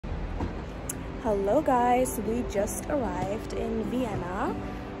Hello guys, we just arrived in Vienna.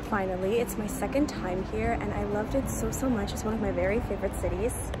 Finally, it's my second time here and I loved it so much. It's one of my very favorite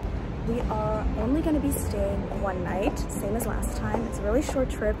cities. We are only going to be staying one night, same as last time. It's a really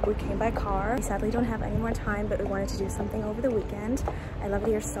short trip. We came by car. We sadly don't have any more time, but we wanted to do something over the weekend. I love it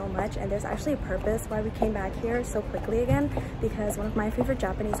here so much, and there's actually a purpose why we came back here so quickly again, because one of my favorite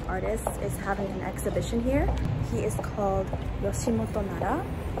Japanese artists is having an exhibition here. He is called Yoshimoto Nara,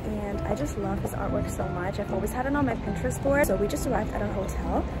 and I just love his artwork so much. I've always had it on my Pinterest board. So we just arrived at our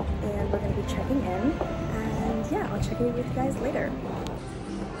hotel and we're going to be checking in, and yeah, I'll check in with you guys later.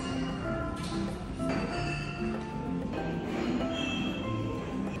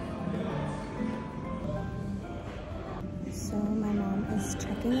 So my mom is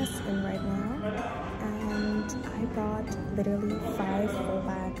checking us in right now, and I brought literally 5 full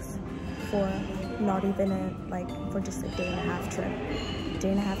bags for not even for just a day and a half trip. I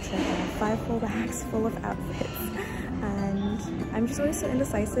have 5 full bags full of outfits, and I'm just always so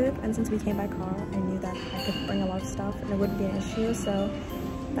indecisive, and since we came by car I knew that I could bring a lot of stuff and it wouldn't be an issue, so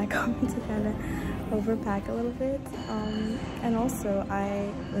that got me to kind of overpack a little bit. And also I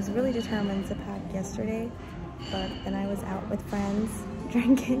was really determined to pack yesterday, but then I was out with friends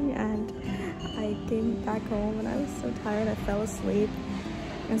drinking and I came back home and I was so tired I fell asleep,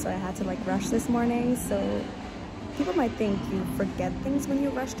 and so I had to rush this morning. So people might think you forget things when you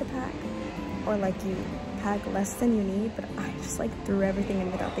rush to pack, or you pack less than you need, but I just threw everything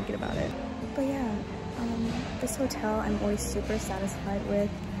in without thinking about it. But yeah, this hotel I'm always super satisfied with.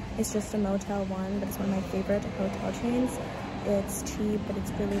 It's just a Motel 1, but it's one of my favorite hotel chains. It's cheap, but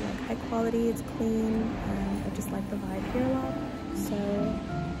it's really high quality, it's clean, and I just like the vibe here a lot. So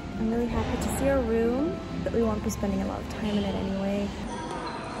I'm really happy to see our room, but we won't be spending a lot of time in it anyway.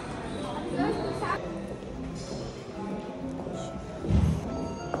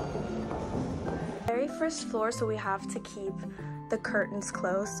 Very first floor, so we have to keep the curtains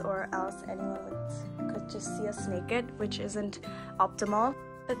closed or else anyone could just see us naked, which isn't optimal.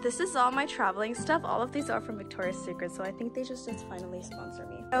 But this is all my traveling stuff. All of these are from Victoria's Secret, so I think they just finally sponsor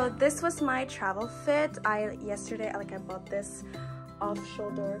me. So this was my travel fit. Yesterday I bought this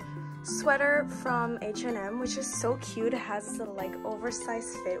off-shoulder sweater from H&M, which is so cute. It has this little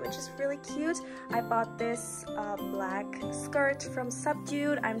oversized fit, which is really cute. I bought this black skirt from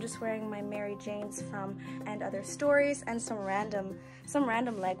Subdued. I'm just wearing my Mary Janes from And Other Stories, and some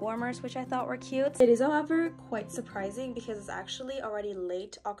random leg warmers, which I thought were cute. It is, however, quite surprising because it's actually already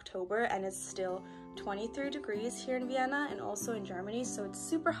late October and it's still 23 degrees here in Vienna and also in Germany, so it's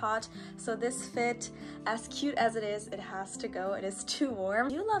super hot. So this fit, as cute as it is, it has to go. It is too warm. I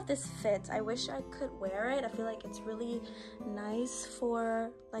do love this fit. I wish I could wear it. I feel like it's really nice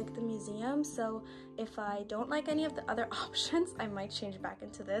for the museum, so if I don't like any of the other options, I might change back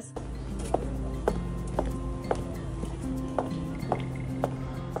into this.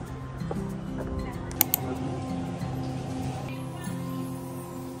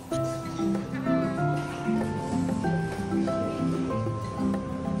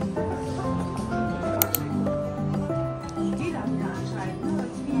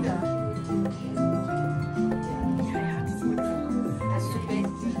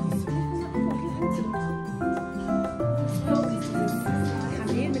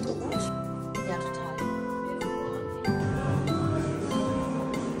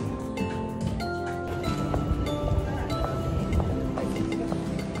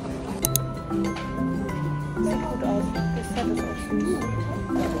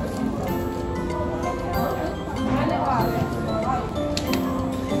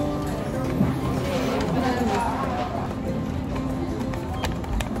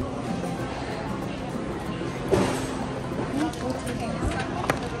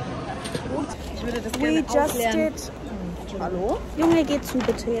 We just did. Hallo? Junge, geh zu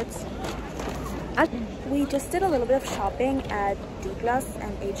bitte jetzt. We just did a little bit of shopping at Douglas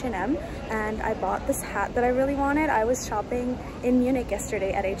and H&M, and I bought this hat that I really wanted. I was shopping in Munich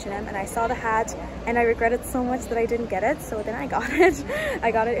yesterday at H&M and I saw the hat and I regretted so much that I didn't get it, so then I got it.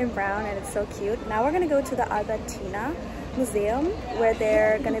 I got it in brown and it's so cute. Now we're gonna go to the Argentina Museum where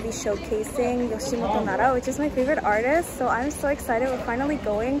they're gonna be showcasing Yoshimoto Nara, which is my favorite artist, so I'm so excited. We're finally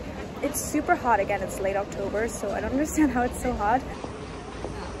going. It's super hot again. It's late October, so I don't understand how it's so hot.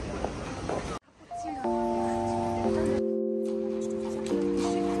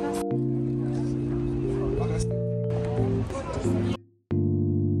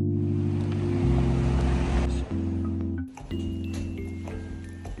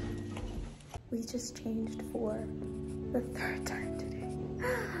 We just changed for the 3rd time today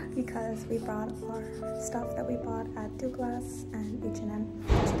because we brought our stuff that we bought at Douglas and H&M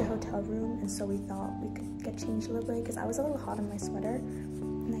to the hotel. hotel room, and so we thought we could get changed a little bit because I was a little hot in my sweater,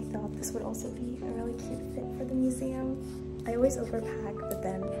 and I thought this would also be a really cute fit for the museum. I always overpack, but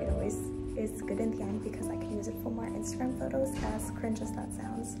then it always is good in the end because I can use it for more Instagram photos, as cringe as that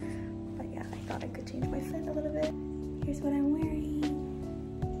sounds. But yeah, I thought I could change my fit a little bit. Here's what I'm wearing.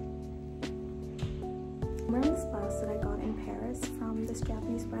 I'm wearing this blouse that I got in Paris from this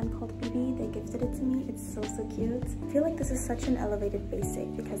Japanese brand called Bibi. They gifted it to me. It's so cute. I feel like this is such an elevated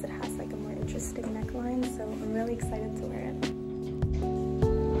basic because it has like a more interesting neckline, so I'm really excited to wear it.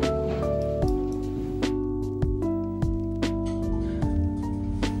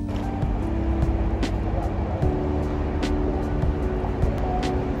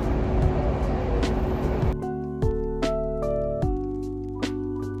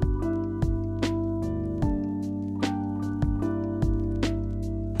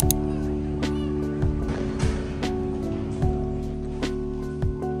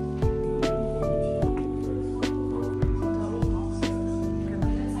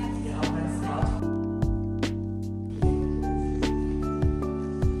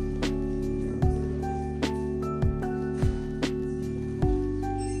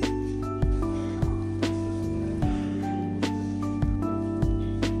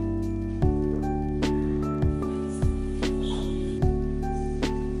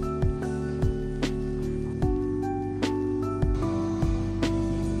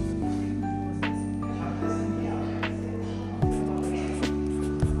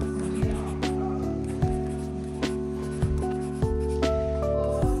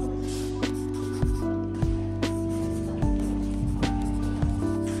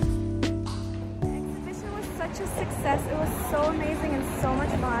 It was so amazing and so much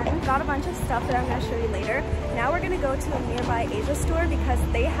fun. Got a bunch of stuff that I'm going to show you later. Now we're going to go to a nearby Asia store because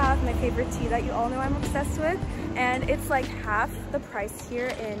they have my favorite tea that you all know I'm obsessed with, and it's like half the price here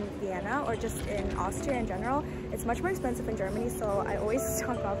in Vienna or just in Austria in general. It's much more expensive in Germany, so I always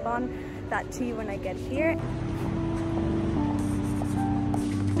stock up on that tea when I get here.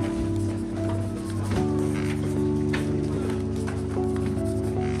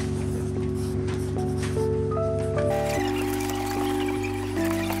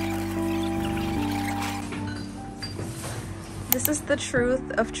 This is the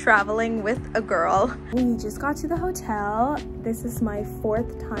truth of traveling with a girl. We just got to the hotel. This is my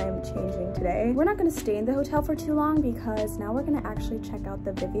 4th time changing today. We're not gonna stay in the hotel for too long because now we're gonna actually check out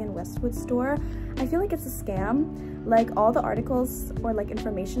the Vivienne Westwood store. I feel like it's a scam. Like all the articles or like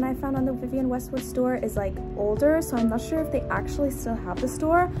information I found on the Vivienne Westwood store is like older, so I'm not sure if they actually still have the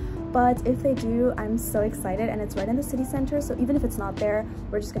store. But if they do, I'm so excited, and it's right in the city center, so even if it's not there,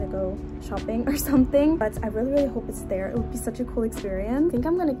 we're just gonna go shopping or something. But I really hope it's there. It would be such a cool experience. I think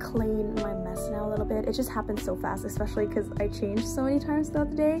I'm gonna clean my mess now a little bit. It just happened so fast, especially because I changed so many times throughout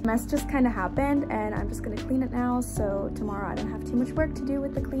the day. Mess just kind of happened, and I'm just gonna clean it now, so tomorrow I don't have too much work to do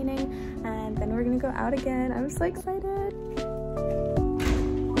with the cleaning, and then we're gonna go out again. I'm so excited.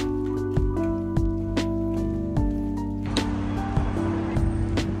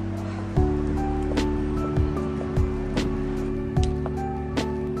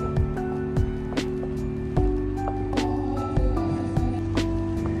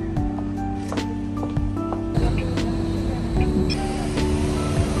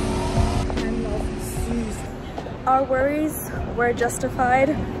 Our worries were justified.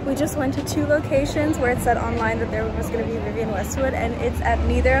 We just went to 2 locations where it said online that there was going to be Vivienne Westwood, and it's at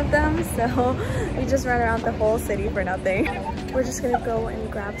neither of them, so we just ran around the whole city for nothing. We're just going to go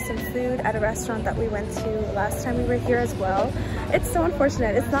and grab some food at a restaurant that we went to last time we were here as well. It's so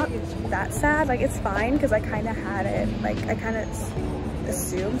unfortunate. It's not that sad, like it's fine because I kind of had it, like I kind of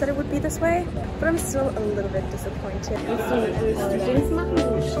assumed that it would be this way, but I'm still a little bit disappointed.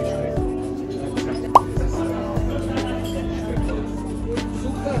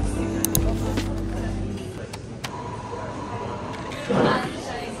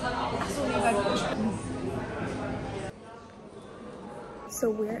 So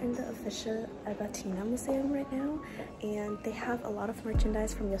we're in the official Albertina Museum right now, and they have a lot of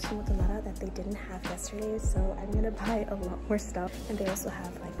merchandise from Yoshimoto Nara that they didn't have yesterday, so I'm gonna buy a lot more stuff. And they also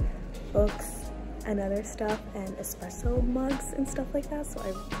have like books and other stuff and espresso mugs and stuff like that, so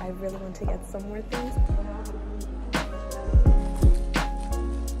I really want to get some more things.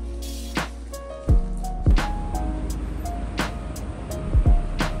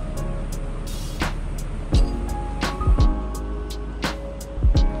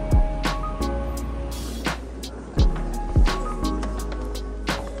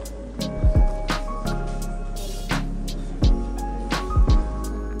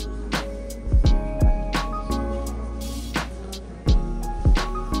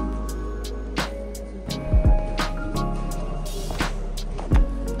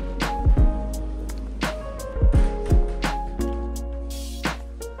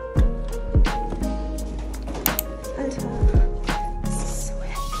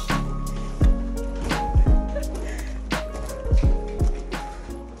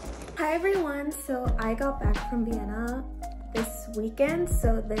 got back from Vienna this weekend,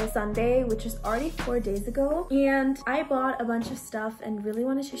 so this Sunday, which is already 4 days ago, and I bought a bunch of stuff and really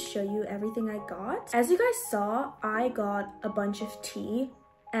wanted to show you everything I got. As you guys saw, I got a bunch of tea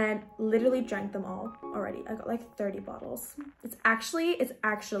and literally drank them all already. I got like 30 bottles. It's actually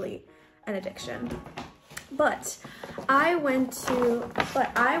an addiction. But I went to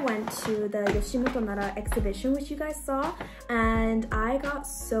the Yoshimoto Nara exhibition, which you guys saw, and I got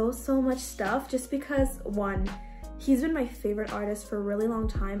so much stuff just because, one, he's been my favorite artist for a really long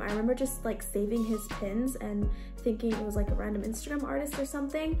time. I remember just like saving his pins and thinking it was like a random Instagram artist or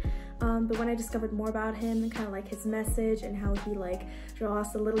something. But when I discovered more about him and kind of like his message and how he like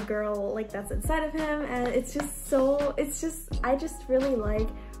draws a little girl like that's inside of him, and I just really like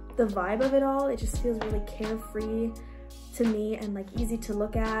the vibe of it all. It just feels really carefree to me and like easy to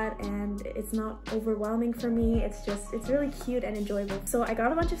look at, and it's not overwhelming for me. It's really cute and enjoyable. So I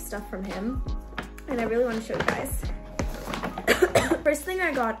got a bunch of stuff from him and I really want to show you guys. First thing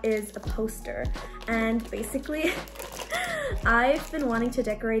I got is a poster, and basically I've been wanting to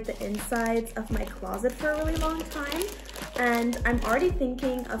decorate the insides of my closet for a really long time, and I'm already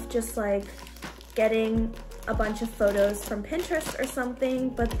thinking of just like getting a bunch of photos from Pinterest or something,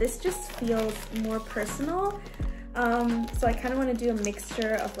 but this just feels more personal. So I kind of want to do a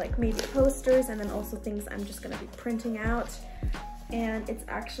mixture of like maybe posters and then also things I'm just going to be printing out. And it's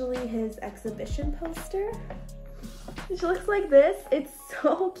actually his exhibition poster. She looks like this. It's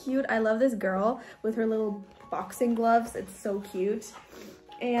so cute. I love this girl with her little boxing gloves. It's so cute.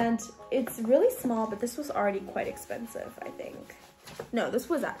 And it's really small, but this was already quite expensive, I think. No, this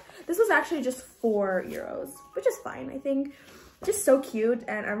was actually just €4, which is fine, I think. Just so cute,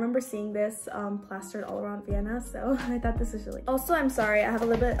 and I remember seeing this plastered all around Vienna, so I thought this was really... Also, I'm sorry, I have a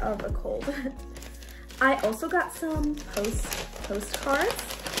little bit of a cold. I also got some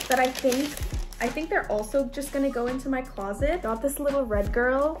postcards that I think they're also just gonna go into my closet. Got this little red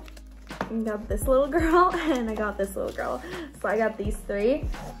girl, and got this little girl, and I got this little girl. So I got these three,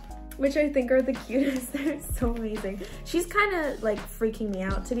 which I think are the cutest. They're so amazing. She's kind of like freaking me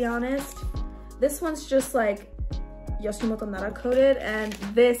out, to be honest. This one's just like Yoshimoto Nara coded, and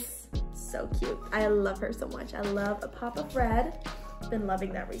this, so cute. I love her so much. I love a pop of red. Been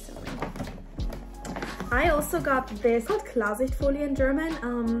loving that recently. I also got this called Klarsichtfolie in German.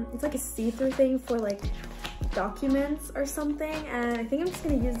 It's like a see-through thing for like documents or something, and I think I'm just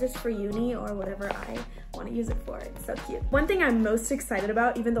gonna use this for uni or whatever I want to use it for. It's so cute. One thing I'm most excited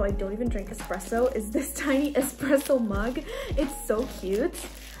about, even though I don't even drink espresso, is this tiny espresso mug. It's so cute,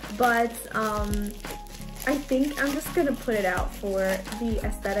 but I think I'm just gonna put it out for the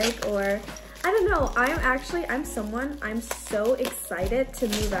aesthetic, or I don't know. I'm so excited to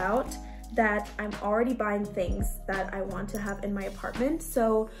move out that I'm already buying things that I want to have in my apartment.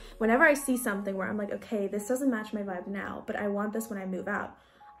 So whenever I see something where I'm like, okay, this doesn't match my vibe now, but I want this when I move out,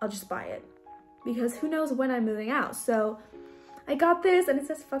 I'll just buy it, because who knows when I'm moving out. So I got this, and it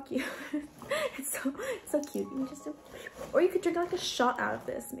says fuck you. It's so cute. You can just do, or you could drink like a shot out of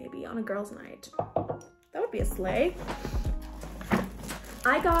this maybe on a girl's night. That would be a slay.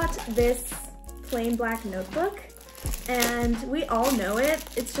 I got this plain black notebook, and we all know it.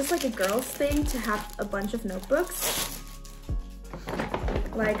 It's just like a girl's thing to have a bunch of notebooks.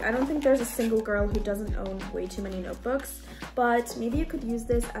 Like, I don't think there's a single girl who doesn't own way too many notebooks, but maybe you could use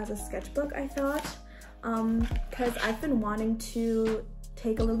this as a sketchbook, I thought, because I've been wanting to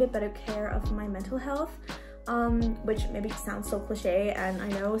take a little bit better care of my mental health, which maybe sounds so cliche, and I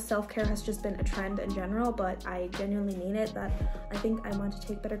know self-care has just been a trend in general, but I genuinely mean it, that I think I want to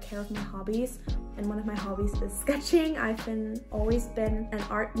take better care of my hobbies, and one of my hobbies is sketching. I've always been an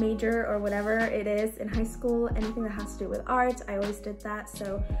art major or whatever it is in high school. Anything that has to do with art, I always did that,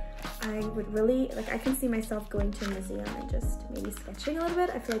 so I would really, like, I can see myself going to a museum and just maybe sketching a little bit.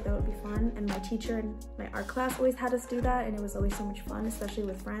 I feel like that would be fun, and my teacher in my art class always had us do that, and it was always so much fun, especially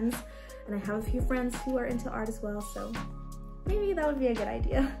with friends. And I have a few friends who are into art as well, so maybe that would be a good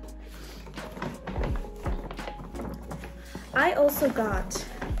idea. I also got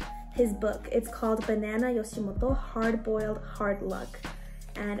his book. It's called Banana Yoshimoto Hard Boiled Hard Luck,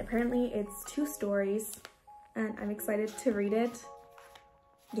 and apparently it's 2 stories, and I'm excited to read it.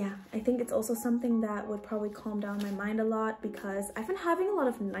 Yeah, I think it's also something that would probably calm down my mind a lot, because I've been having a lot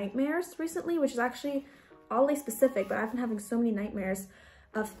of nightmares recently, which is actually oddly specific, but I've been having so many nightmares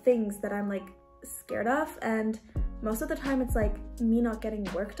of things that I'm like scared of, and most of the time it's like me not getting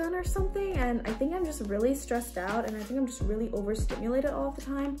work done or something, and I think I'm just really stressed out, and I think I'm just really overstimulated all the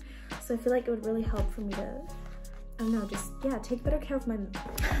time. So I feel like it would really help for me to, I don't know, just, yeah, take better care of my...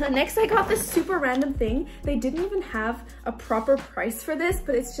 Next, I got this super random thing. They didn't even have a proper price for this,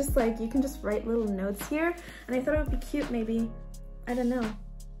 but it's just like, you can just write little notes here. And I thought it would be cute, maybe. I don't know.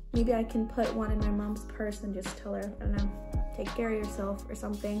 Maybe I can put one in my mom's purse and just tell her, I don't know, take care of yourself or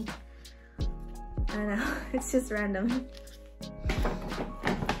something. I don't know, it's just random.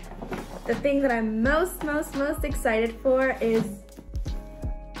 The thing that I'm most excited for is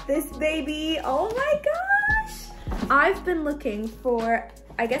this baby. Oh my gosh! I've been looking for,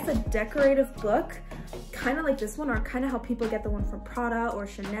 I guess, a decorative book, kind of like this one, or kind of how people get the one from Prada or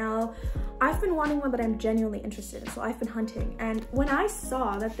Chanel. I've been wanting one that I'm genuinely interested in, so I've been hunting. And when I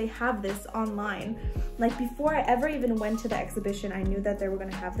saw that they have this online, like before I ever even went to the exhibition, I knew that they were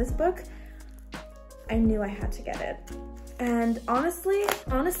gonna have this book. I knew I had to get it. And honestly,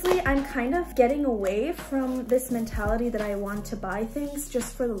 I'm kind of getting away from this mentality that I want to buy things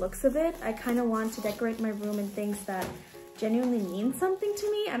just for the looks of it. I kind of want to decorate my room in things that genuinely mean something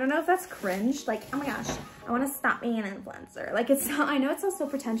to me. I don't know if that's cringe, like, oh my gosh, I want to stop being an influencer. Like, it's, I know it sounds so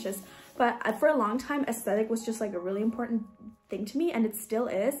pretentious, but for a long time, aesthetic was just like a really important thing to me, and it still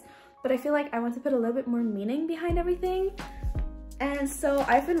is. But I feel like I want to put a little bit more meaning behind everything. And so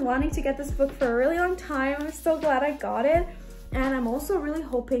I've been wanting to get this book for a really long time. I'm so glad I got it. And I'm also really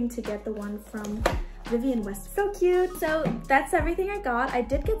hoping to get the one from Vivienne West. So cute. So that's everything I got. I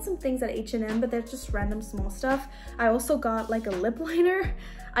did get some things at H&M, but they're just random small stuff. I also got like a lip liner.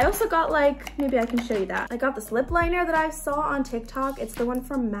 I also got like, maybe I can show you that. I got this lip liner that I saw on TikTok. It's the one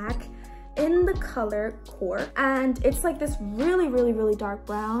from MAC in the color Core, and it's like this really dark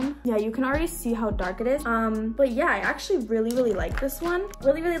brown. Yeah, you can already see how dark it is. But yeah, I actually really like this one.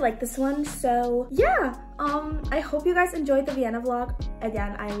 Really like this one. So yeah, I hope you guys enjoyed the Vienna vlog.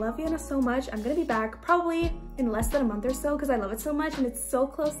 Again, I love Vienna so much. I'm gonna be back probably in less than a month or so because I love it so much and it's so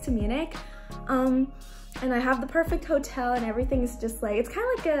close to Munich. And I have the perfect hotel and everything is just like, it's kind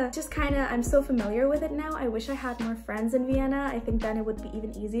of like I'm so familiar with it now. I wish I had more friends in Vienna. I think then it would be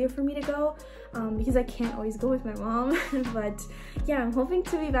even easier for me to go because I can't always go with my mom. But yeah, I'm hoping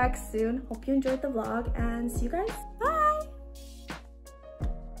to be back soon. Hope you enjoyed the vlog and see you guys. Bye!